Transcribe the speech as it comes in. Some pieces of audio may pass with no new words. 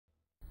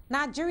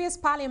Nigeria's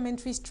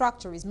parliamentary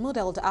structure is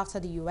modeled after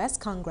the U.S.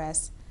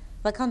 Congress.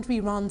 The country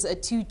runs a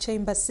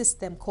two-chamber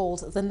system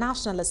called the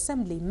National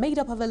Assembly, made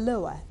up of a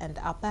lower and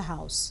upper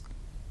house.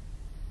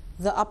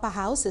 The upper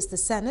house is the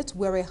Senate,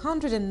 where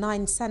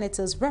 109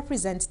 senators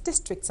represent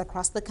districts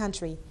across the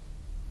country.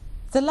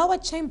 The lower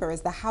chamber is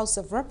the House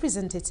of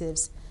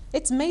Representatives.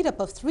 It's made up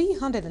of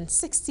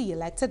 360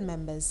 elected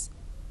members.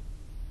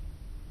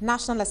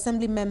 National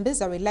Assembly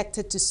members are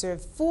elected to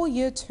serve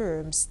 4-year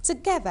terms.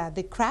 Together,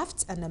 they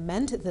craft and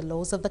amend the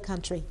laws of the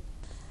country.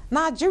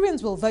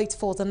 Nigerians will vote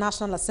for the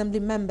National Assembly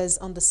members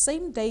on the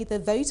same day they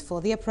vote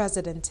for their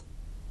president.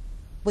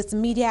 With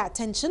media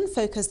attention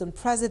focused on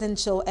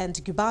presidential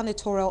and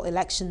gubernatorial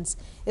elections,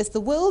 is the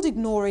world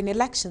ignoring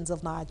elections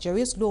of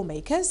Nigeria's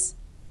lawmakers?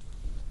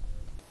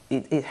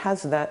 It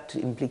has that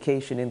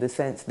implication in the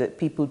sense that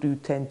people do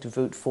tend to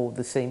vote for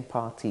the same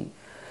party.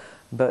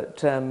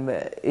 But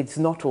it's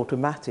not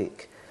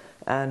automatic,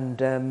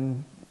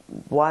 and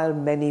while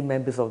many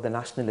members of the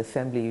National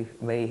Assembly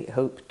may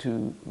hope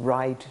to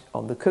ride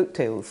on the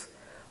coattails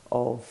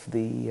of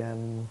the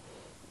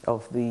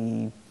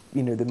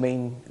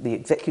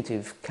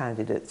executive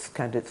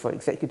candidates for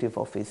executive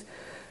office,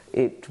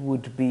 it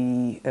would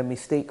be a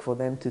mistake for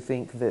them to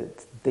think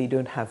that they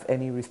don't have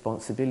any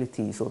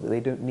responsibilities or that they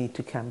don't need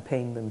to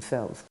campaign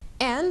themselves.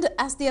 And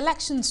as the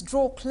elections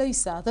draw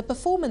closer, the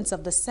performance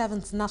of the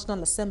 7th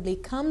National Assembly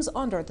comes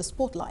under the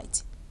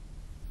spotlight.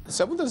 The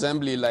 7th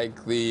Assembly,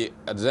 like the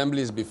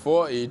assemblies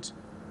before it,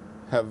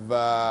 have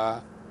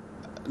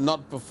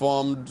not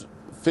performed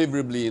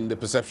favorably in the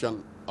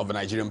perception of the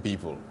Nigerian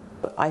people.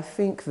 I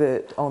think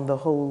that on the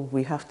whole,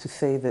 we have to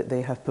say that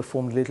they have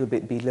performed a little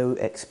bit below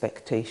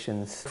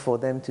expectations. For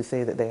them to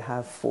say that they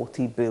have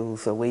 40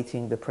 bills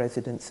awaiting the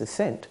President's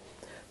assent,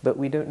 but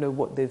we don't know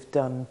what they've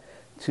done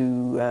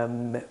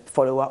to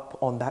follow up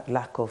on that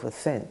lack of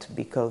assent,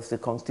 because the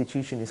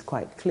Constitution is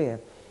quite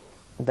clear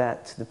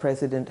that the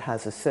President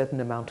has a certain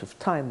amount of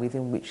time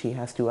within which he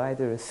has to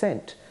either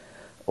assent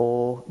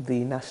or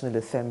the National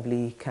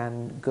Assembly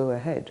can go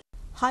ahead.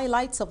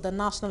 Highlights of the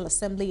National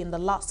Assembly in the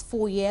last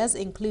 4 years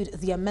include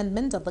the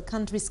amendment of the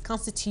country's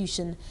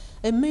constitution,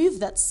 a move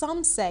that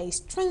some say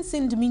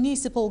strengthened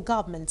municipal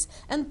governments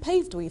and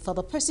paved way for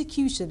the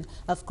persecution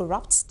of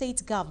corrupt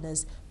state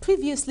governors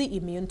previously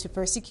immune to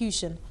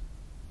persecution.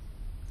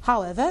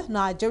 However,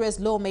 Nigeria's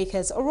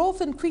lawmakers are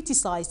often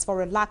criticized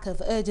for a lack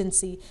of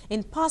urgency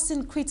in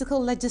passing critical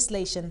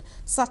legislation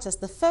such as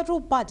the federal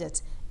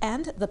budget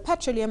and the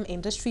petroleum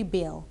industry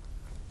bill.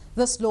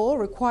 This law,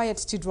 required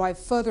to drive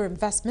further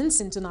investments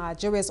into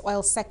Nigeria's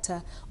oil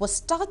sector, was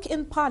stuck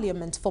in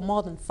Parliament for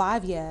more than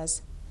 5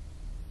 years.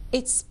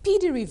 Its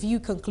speedy review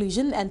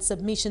conclusion and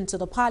submission to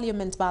the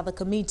Parliament by the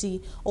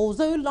committee,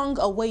 although long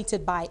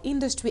awaited by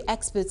industry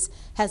experts,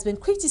 has been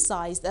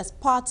criticized as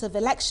part of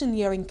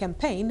electioneering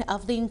campaign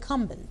of the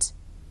incumbent.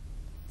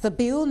 The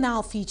bill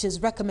now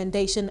features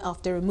recommendation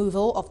of the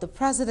removal of the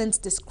President's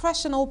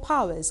discretional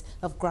powers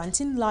of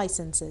granting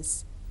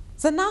licenses.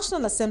 The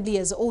National Assembly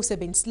has also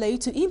been slow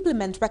to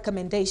implement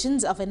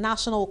recommendations of a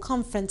national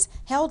conference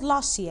held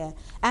last year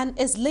and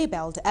is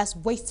labeled as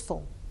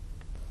wasteful.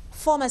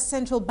 Former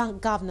Central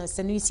Bank Governor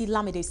Sanusi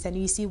Lamido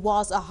Sanusi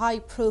was a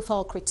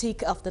high-profile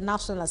critic of the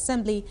National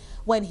Assembly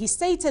when he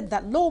stated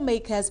that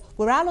lawmakers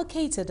were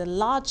allocated a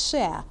large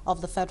share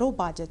of the federal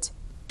budget.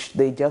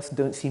 They just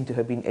don't seem to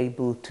have been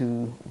able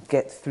to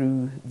get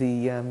through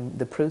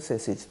the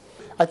processes.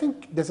 I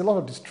think there's a lot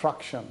of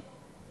distraction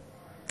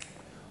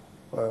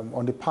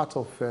on the part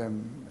of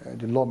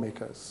the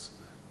lawmakers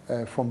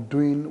from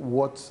doing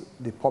what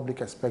the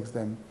public expects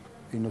them,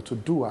 to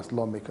do as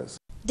lawmakers.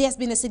 There's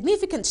been a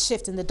significant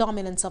shift in the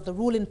dominance of the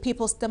ruling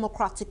People's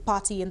Democratic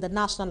Party in the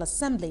National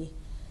Assembly.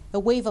 A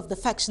wave of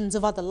defections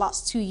over the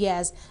last 2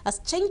 years has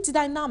changed the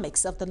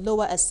dynamics of the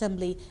lower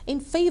assembly in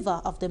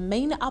favor of the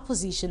main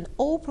opposition,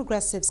 All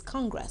Progressives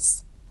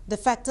Congress.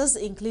 Defectors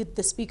include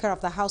the Speaker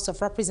of the House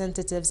of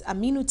Representatives,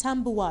 Aminu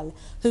Tambuwal,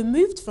 who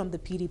moved from the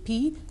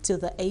PDP to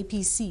the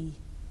APC.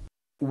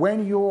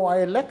 When you are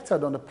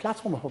elected on the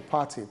platform of a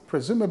party,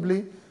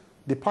 presumably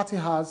the party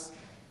has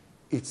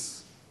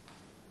its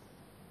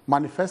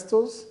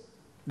manifestos,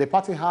 the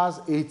party has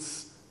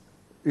its,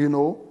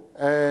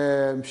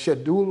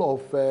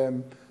 schedule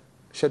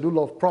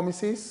of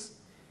promises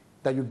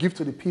that you give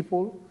to the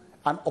people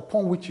and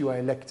upon which you are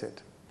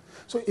elected.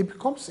 So it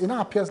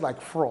now appears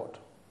like fraud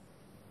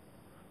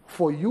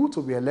for you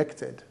to be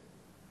elected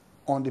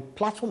on the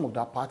platform of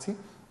that party,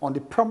 on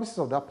the promises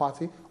of that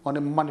party, on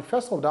the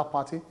manifesto of that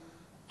party,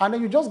 and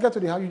then you just get to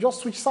the house, you just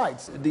switch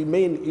sides. The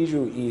main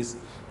issue is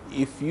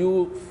if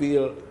you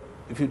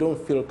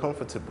don't feel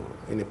comfortable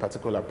in a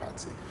particular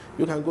party,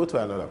 you can go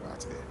to another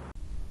party.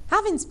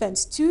 Having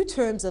spent 2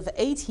 terms of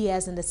 8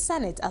 years in the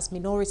Senate as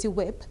Minority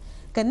Whip,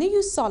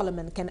 Ganiyu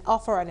Solomon can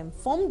offer an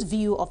informed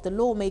view of the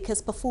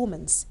lawmakers'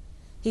 performance.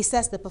 He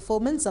says the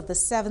performance of the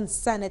 7th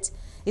Senate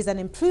is an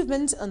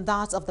improvement on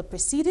that of the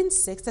preceding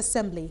 6th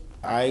Assembly.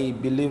 I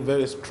believe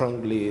very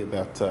strongly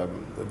that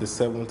the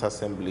 7th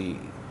Assembly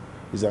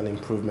is an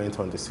improvement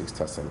on the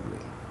 6th Assembly.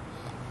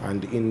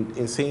 And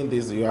in saying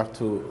this, you have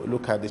to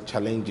look at the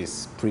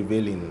challenges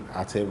prevailing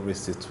at every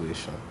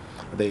situation.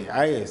 The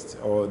highest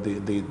or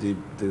the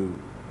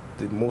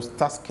most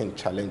tasking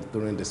challenge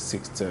during the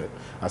 6th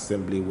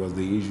Assembly was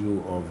the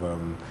issue of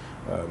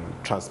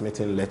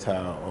transmitting letter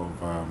of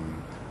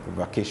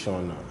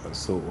vacation and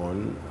so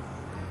on,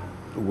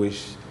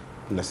 which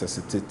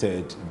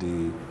necessitated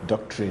the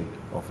doctrine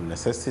of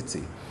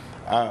necessity.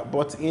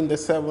 But in the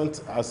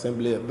 7th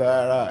Assembly,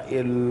 there are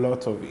a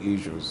lot of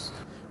issues.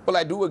 Well,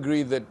 I do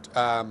agree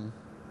that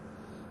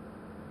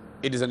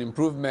it is an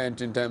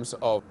improvement in terms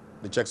of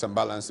the checks and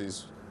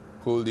balances,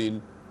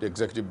 holding the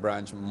executive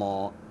branch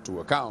more to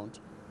account.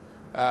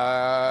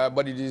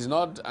 But it is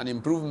not an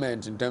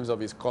improvement in terms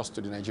of its cost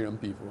to the Nigerian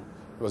people.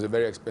 It was a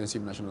very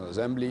expensive National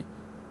Assembly.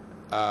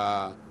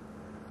 I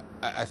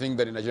think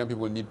that the Nigerian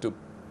people need to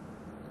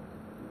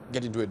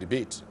get into a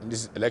debate. And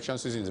this election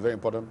season is very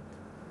important.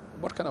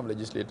 What kind of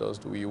legislators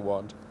do we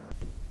want?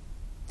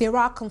 There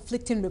are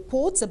conflicting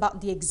reports about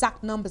the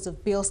exact numbers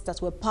of bills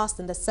that were passed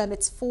in the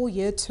Senate's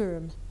 4-year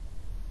term.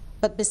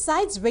 But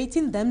besides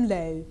rating them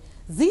low,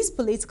 these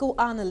political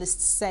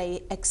analysts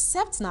say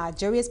except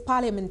Nigeria's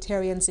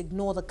parliamentarians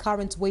ignore the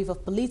current wave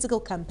of political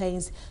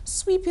campaigns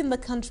sweeping the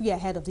country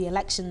ahead of the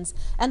elections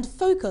and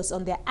focus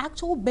on their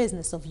actual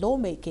business of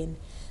lawmaking,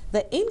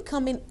 the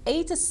incoming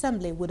 8th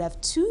Assembly would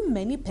have too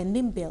many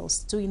pending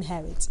bills to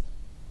inherit.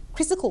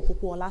 Christycole,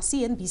 Popoola,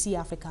 CNBC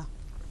Africa.